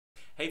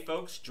Hey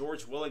folks,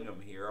 George Willingham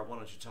here. I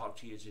wanted to talk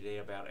to you today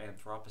about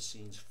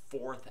Anthropocene's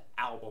fourth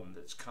album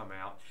that's come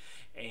out,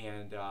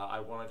 and I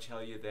want to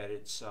tell you that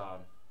it's,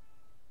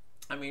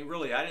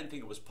 really, I didn't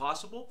think it was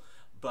possible,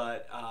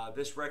 but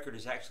this record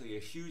is actually a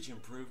huge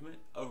improvement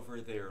over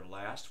their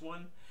last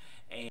one,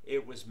 and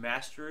it was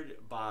mastered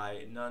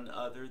by none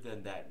other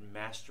than that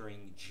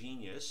mastering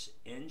genius,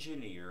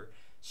 engineer,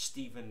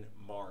 Stephen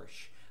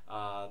Marsh.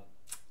 I'll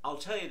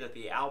tell you that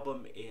the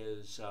album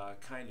is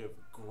kind of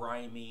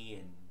grimy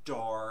and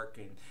dark,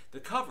 and the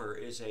cover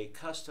is a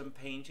custom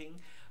painting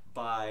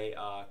by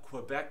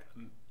Quebec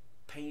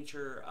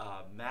painter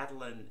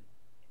Madeleine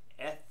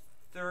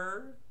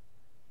Ethier.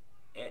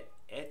 I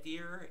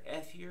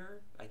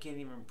can't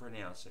even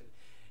pronounce it.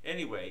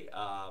 Anyway,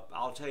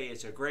 I'll tell you,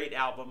 it's a great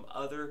album.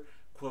 Other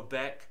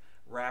Quebec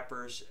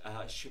rappers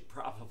should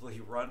probably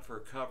run for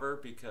cover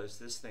because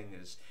this thing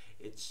is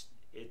it's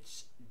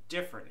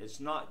different.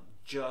 It's not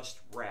just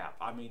rap.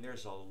 I mean,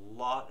 there's a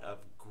lot of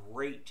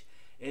great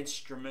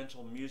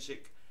instrumental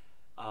music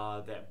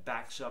that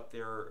backs up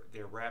their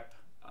rap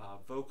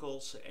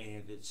vocals,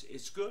 and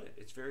it's good.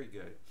 It's very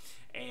good.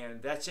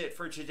 And that's it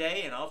for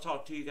today, and I'll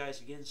talk to you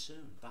guys again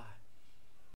soon. Bye.